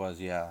believe it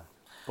was, yeah.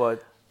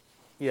 But,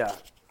 yeah.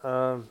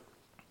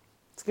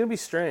 It's going to be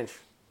strange.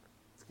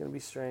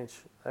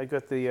 I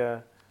got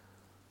the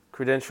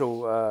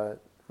credential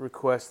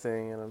request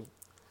thing, and I'm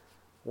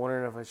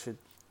wondering if I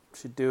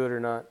should do it or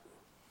not.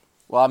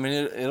 Well, I mean,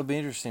 it'll be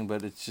interesting,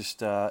 but it's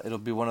just it'll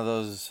be one of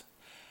those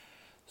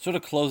sort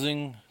of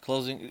closure.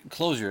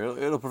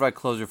 It'll provide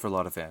closure for a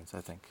lot of fans,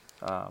 I think.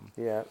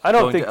 Yeah, I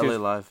don't think LA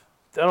Live.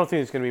 I don't think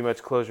there's going to be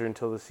much closure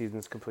until the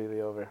season's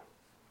completely over.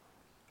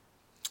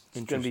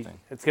 Interesting.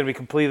 It's going to be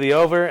completely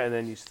over, and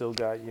then you still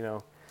got,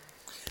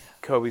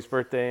 Kobe's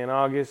birthday in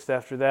August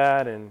after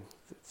that, and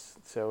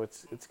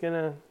it's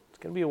gonna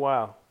be a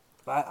while.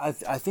 I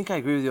think I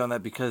agree with you on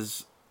that,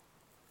 because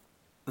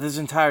this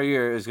entire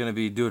year is going to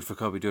be do it for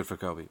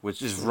Kobe,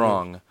 which is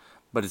wrong,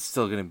 but it's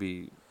still going to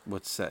be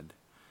what's said.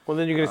 Well,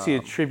 then you're going to see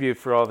a tribute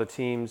for all the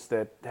teams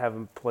that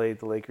haven't played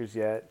the Lakers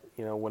yet,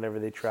 whenever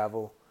they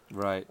travel.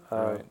 Right.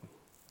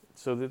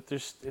 So that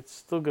it's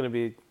still going to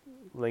be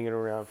lingering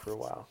around for a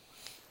while.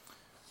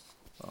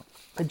 Well,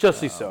 and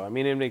justly so. I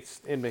mean, it makes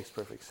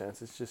perfect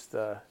sense. It's just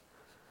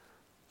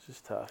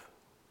tough.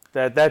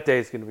 That day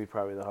is going to be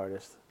probably the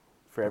hardest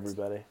for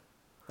everybody.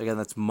 Again,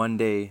 that's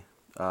Monday,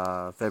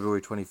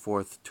 February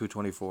 24th,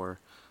 2/24,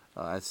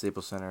 at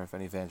Staples Center. If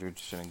any fans are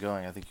interested in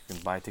going, I think you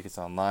can buy tickets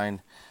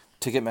online,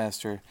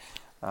 Ticketmaster.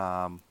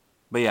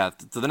 But yeah,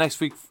 so the next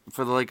week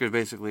for the Lakers,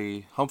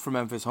 basically home for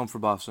Memphis, home for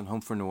Boston,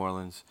 home for New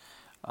Orleans,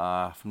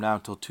 from now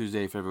until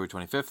Tuesday, February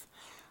 25th.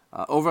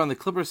 Over on the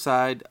Clippers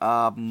side,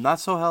 not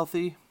so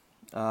healthy.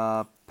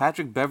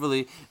 Patrick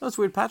Beverley. It's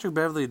weird. Patrick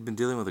Beverley had been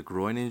dealing with a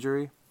groin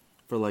injury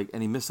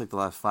and he missed the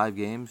last 5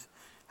 games.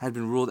 Had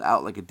been ruled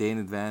out a day in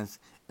advance,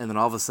 and then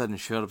all of a sudden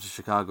showed up to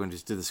Chicago and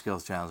just did the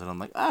skills challenge, and I'm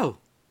like, oh,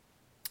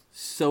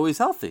 so he's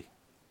healthy.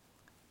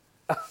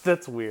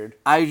 That's weird.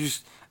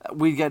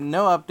 We got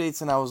no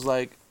updates, and I was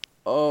like,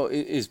 oh,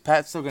 is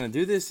Pat still going to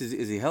do this?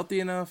 Is he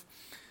healthy enough?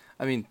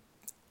 I mean,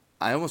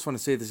 I almost want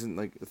to say this,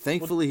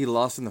 thankfully he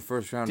lost in the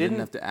first round, didn't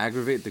have to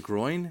aggravate the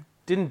groin.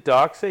 Didn't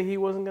Doc say he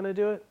wasn't going to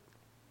do it?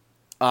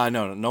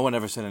 No one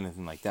ever said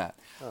anything like that.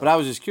 Oh. But I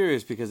was just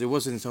curious because it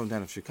wasn't his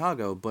hometown of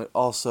Chicago, but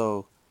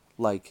also,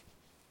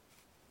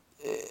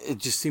 it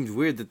just seems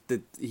weird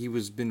that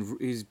he's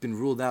been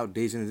ruled out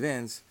days in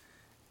advance,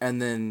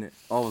 and then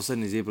all of a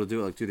sudden he's able to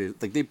do it 2 days.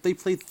 They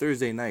played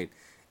Thursday night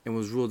and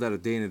was ruled out a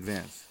day in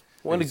advance.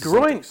 Well, a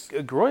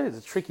groin is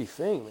a tricky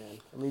thing, man.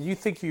 I mean, you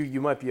think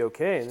you might be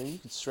okay, and then you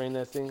could strain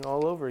that thing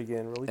all over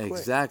again really quick.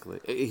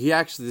 Exactly. He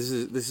actually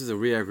this is a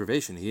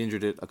re-aggravation. He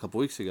injured it a couple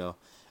weeks ago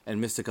and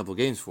missed a couple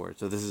games for it.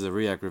 So this is a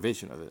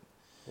re-aggravation of it.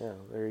 Yeah,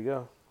 there you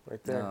go,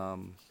 right there.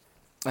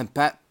 And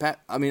Pat,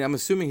 I mean, I'm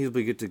assuming he'll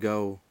be good to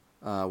go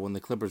when the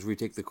Clippers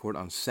retake the court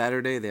on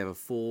Saturday. They have a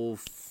full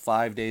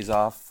 5 days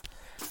off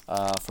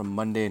from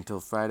Monday until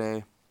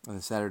Friday, and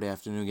the Saturday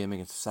afternoon game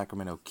against the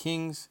Sacramento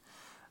Kings.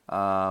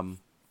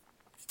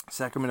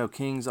 Sacramento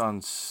Kings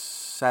on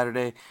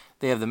Saturday.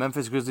 They have the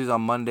Memphis Grizzlies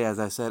on Monday, as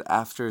I said,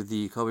 after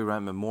the Kobe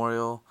Bryant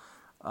Memorial.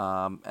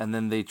 And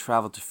then they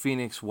travel to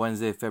Phoenix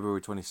Wednesday,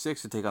 February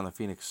 26th to take on the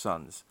Phoenix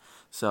Suns.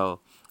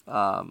 So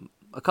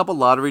a couple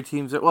lottery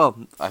teams.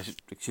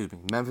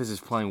 Memphis is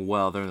playing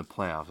well. They're in the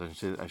playoffs.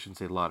 I shouldn't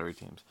say lottery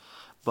teams.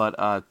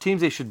 But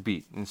teams they should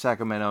beat in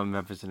Sacramento,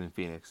 Memphis, and in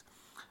Phoenix.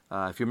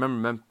 If you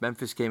remember,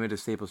 Memphis came into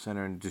Staples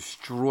Center and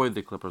destroyed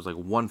the Clippers like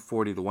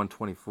 140 to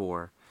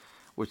 124,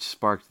 which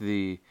sparked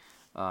the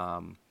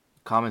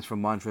comments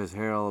from Montrezl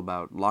Harrell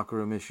about locker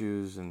room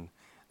issues, and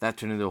that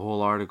turned into a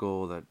whole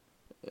article that,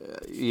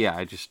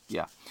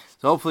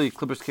 So hopefully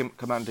Clippers come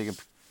out and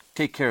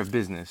take care of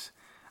business.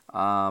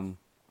 But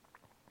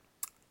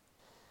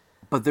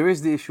there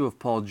is the issue of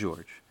Paul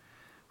George,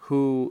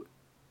 who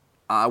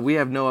we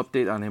have no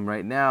update on him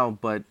right now,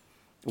 but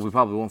we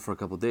probably won't for a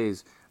couple of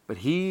days. But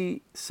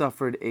he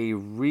suffered a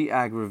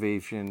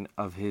re-aggravation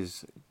of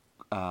his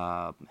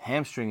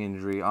hamstring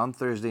injury on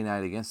Thursday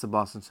night against the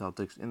Boston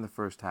Celtics in the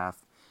first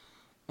half.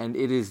 And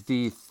it is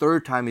the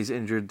third time he's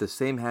injured the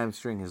same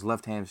hamstring, his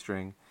left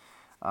hamstring.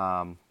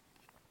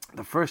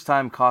 The first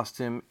time cost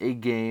him a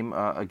game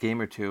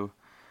or two.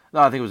 No,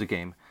 I think it was a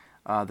game.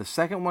 The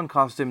second one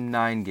cost him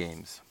 9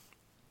 games.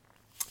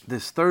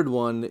 This third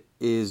one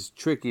is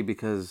tricky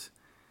because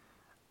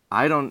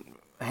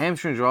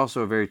hamstrings are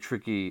also a very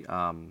tricky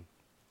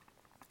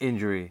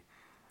injury.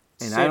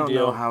 And I don't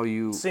know how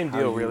you... Same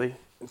deal, really,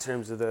 in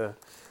terms of the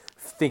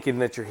thinking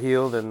that you're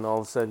healed and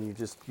all of a sudden you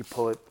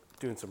pull it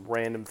doing some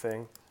random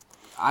thing.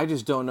 I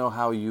just don't know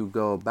how you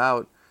go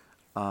about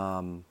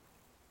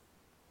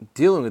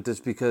dealing with this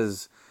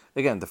because,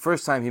 again, the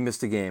first time he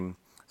missed a game,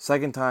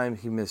 second time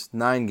he missed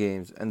 9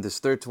 games, and the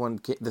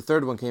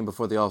third one came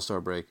before the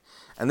All-Star break.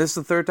 And this is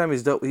the third time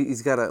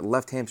he's got a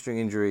left hamstring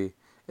injury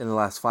in the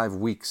last 5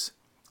 weeks,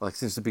 like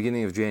since the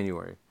beginning of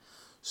January.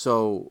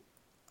 So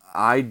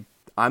I'm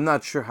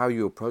not sure how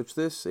you approach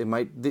this. They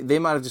might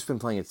have just been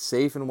playing it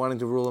safe and wanting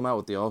to rule him out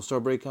with the All-Star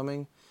break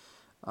coming.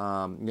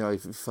 He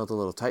felt a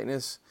little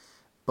tightness.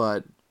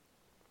 But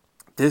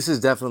this is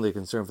definitely a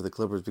concern for the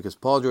Clippers because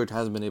Paul George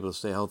hasn't been able to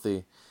stay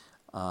healthy.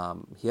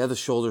 He had the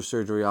shoulder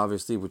surgery,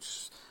 obviously,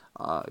 which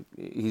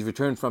he's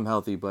returned from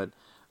healthy, but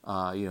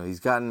he's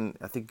gotten,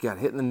 I think he got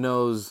hit in the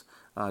nose,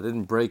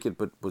 didn't break it,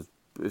 but was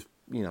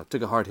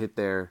took a hard hit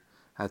there,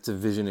 had some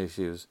vision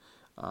issues,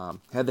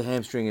 had the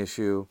hamstring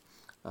issue.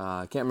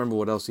 I can't remember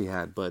what else he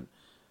had, but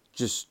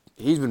just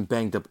he's been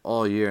banged up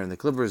all year, and the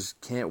Clippers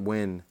can't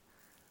win.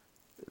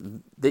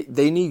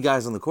 They need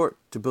guys on the court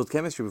to build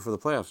chemistry before the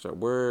playoffs start.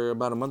 We're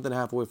about a month and a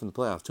half away from the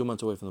playoffs, 2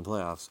 months away from the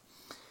playoffs.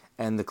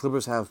 And the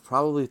Clippers have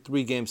probably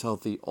 3 games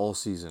healthy all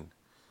season.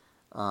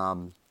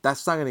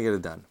 That's not going to get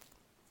it done.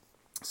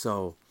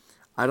 So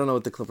I don't know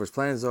what the Clippers'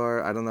 plans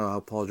are. I don't know how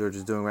Paul George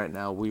is doing right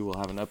now. We will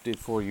have an update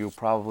for you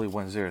probably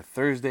Wednesday or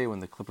Thursday when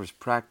the Clippers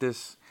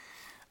practice.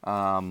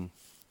 But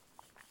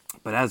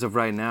as of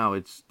right now,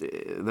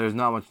 there's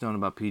not much known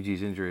about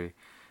PG's injury.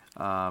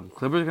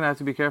 Clippers are going to have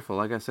to be careful.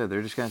 Like I said,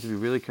 they're just going to have to be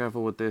really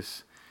careful with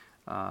this.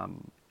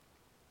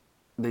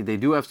 They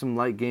do have some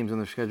light games on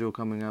their schedule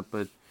coming up,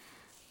 but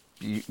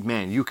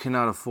you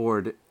cannot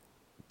afford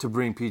to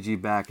bring PG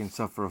back and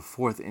suffer a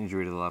 4th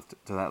injury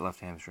to that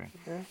left hamstring.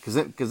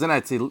 Because then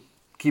I'd say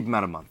keep him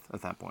out a month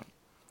at that point.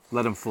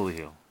 Let him fully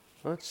heal.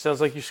 Well, it sounds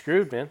like you're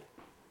screwed, man.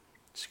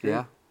 Screwed.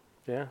 Yeah.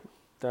 Yeah,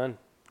 done.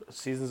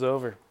 Season's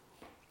over.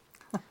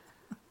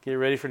 Get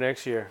ready for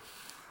next year.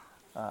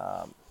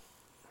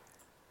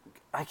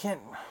 I can't.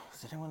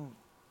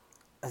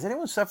 Has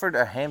anyone suffered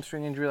a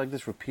hamstring injury like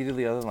this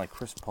repeatedly other than like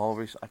Chris Paul?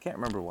 I can't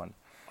remember one.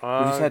 We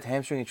just had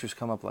hamstring injuries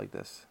come up like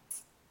this.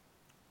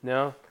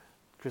 No,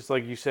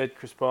 like you said,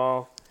 Chris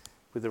Paul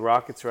with the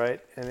Rockets, right,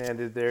 and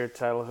ended their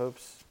title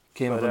hopes.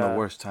 Came up in the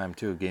worst time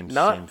too. Game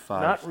 5.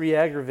 Not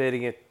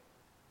re-aggravating it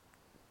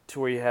to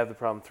where you have the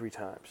problem 3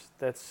 times.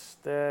 That's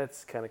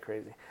kind of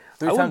crazy.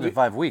 3 times in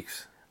 5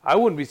 weeks. I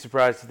wouldn't be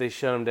surprised if they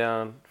shut him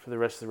down for the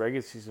rest of the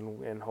regular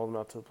season and hold him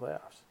out to the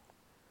playoffs.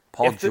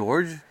 Paul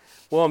George?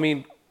 Well, I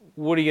mean,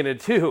 what are you going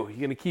to do? You're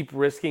going to keep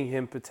risking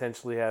him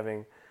potentially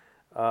having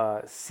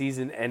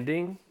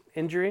season-ending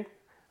injury?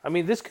 I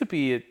mean, this could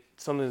be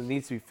something that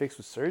needs to be fixed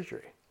with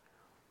surgery.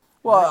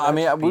 Well, I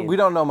mean, we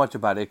don't know much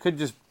about it. It could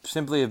just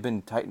simply have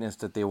been tightness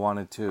that they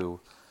wanted to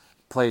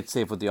play it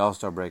safe with the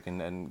All-Star break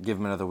and give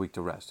him another week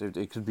to rest.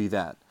 It could be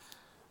that.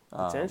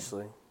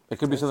 Potentially. It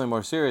could be something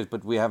more serious,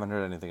 but we haven't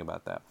heard anything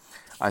about that.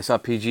 I saw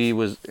PG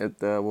was at,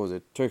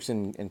 Turks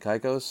and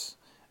Caicos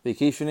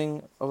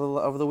vacationing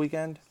over the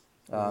weekend.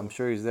 I'm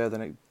sure he's there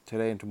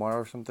today and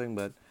tomorrow or something,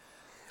 but...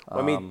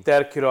 I mean,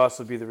 that could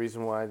also be the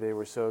reason why they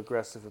were so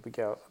aggressive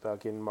about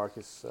getting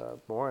Marcus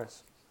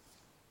Morris.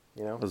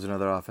 Was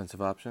another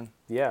offensive option?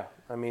 Yeah.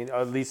 I mean,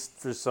 at least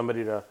for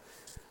somebody to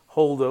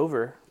hold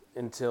over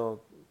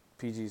until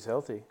PG's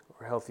healthy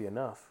or healthy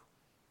enough.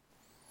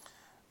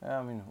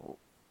 I mean,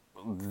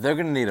 they're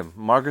going to need him.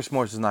 Marcus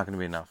Morris is not going to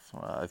be enough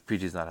if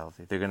PG's not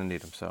healthy. They're going to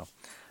need him. So,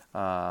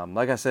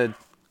 like I said,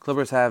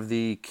 Clippers have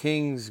the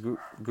Kings,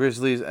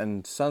 Grizzlies,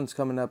 and Suns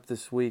coming up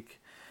this week.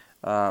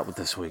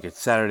 It's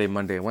Saturday,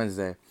 Monday,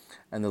 Wednesday.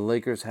 And the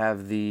Lakers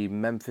have the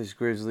Memphis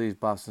Grizzlies,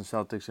 Boston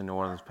Celtics, and New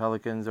Orleans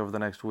Pelicans over the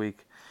next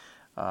week.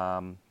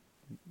 We'll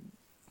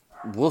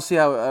see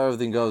how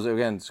everything goes.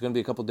 Again, it's going to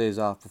be a couple days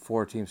off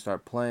before teams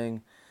start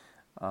playing.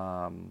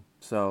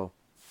 So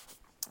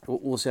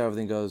we'll see how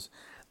everything goes.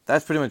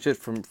 That's pretty much it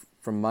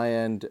from my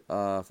end,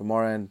 from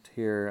our end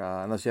here,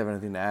 unless you have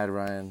anything to add,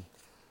 Ryan.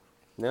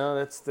 No,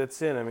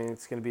 that's it. I mean,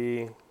 it's going to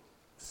be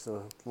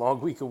a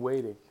long week of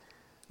waiting.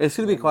 It's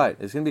going to be quiet.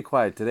 It's going to be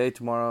quiet today,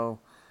 tomorrow,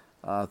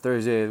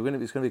 Thursday. It's going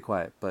to be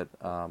quiet. But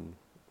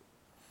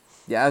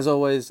yeah, as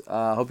always,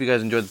 I hope you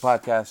guys enjoyed the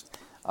podcast.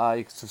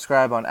 You can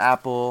subscribe on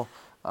Apple,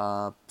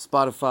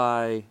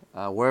 Spotify,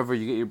 wherever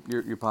you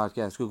get your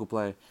podcast, Google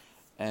Play.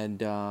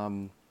 And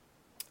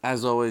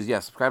as always,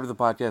 subscribe to the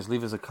podcast.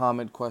 Leave us a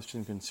comment,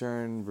 question,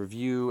 concern,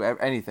 review,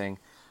 anything.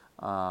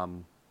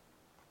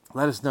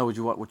 Let us know what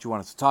you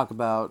want us to talk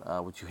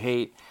about, what you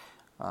hate.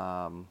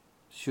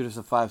 Shoot us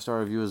a 5-star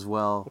review as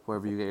well,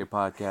 wherever you get your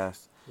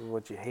podcast.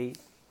 What you hate.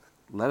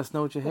 Let us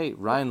know what you hate.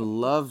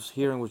 Ryan loves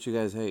hearing what you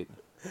guys hate.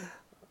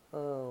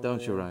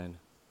 Don't you, Ryan?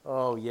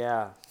 Oh,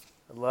 yeah.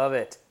 I love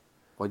it.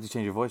 Why'd you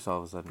change your voice all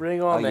of a sudden?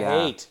 Bring on the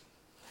hate.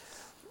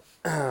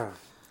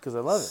 Because I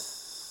love it.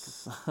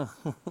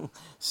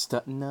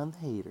 Stunting on the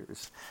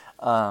haters.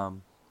 As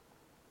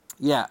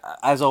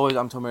always,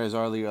 I'm Tomer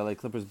Azarly, your LA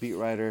Clippers beat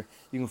writer.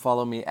 You can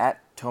follow me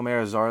at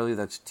Tomer Azarly,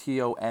 that's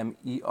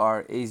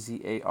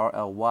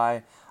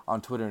TOMERAZARLY,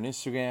 on Twitter and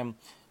Instagram.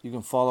 You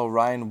can follow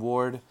Ryan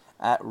Ward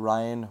at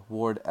Ryan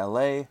Ward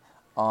LA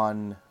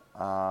on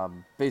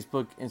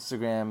Facebook,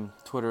 Instagram,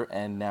 Twitter,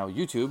 and now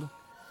YouTube.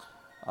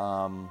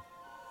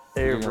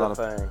 Everything.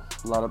 A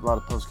lot of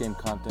post-game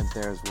content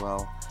there as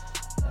well.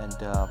 And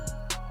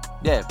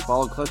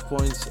follow Clutch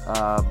Points.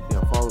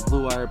 Follow the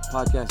Blue Wire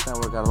Podcast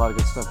Network. Got a lot of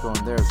good stuff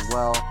going there as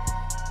well.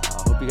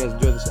 Hope you guys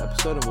enjoyed this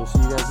episode, and we'll see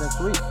you guys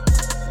next week.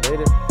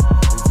 Later.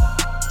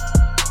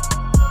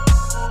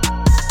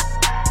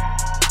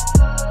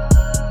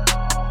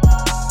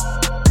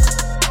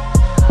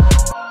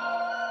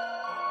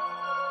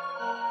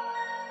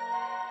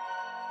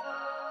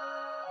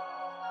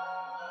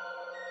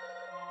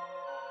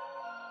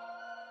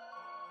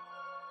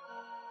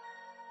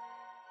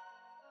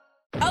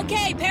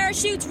 Okay,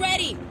 parachute's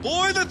ready.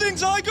 Boy, the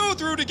things I go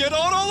through to get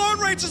auto loan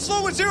rates as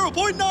low as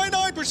 0.99%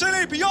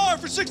 APR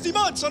for 60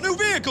 months on new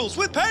vehicles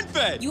with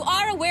PenFed. You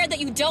are aware that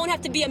you don't have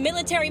to be a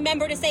military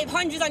member to save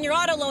hundreds on your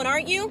auto loan,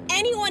 aren't you?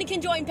 Anyone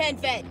can join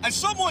PenFed. As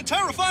someone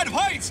terrified of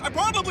heights, I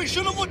probably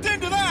should have looked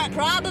into that.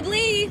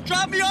 Probably.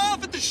 Drop me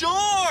off at the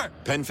shore.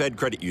 PenFed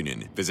Credit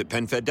Union. Visit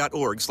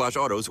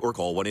PenFed.org/autos or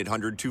call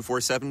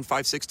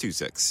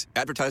 1-800-247-5626.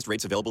 Advertised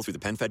rates available through the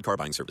PenFed car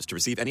buying service. To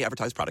receive any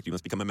advertised product, you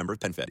must become a member of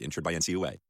PenFed, insured by NCUA.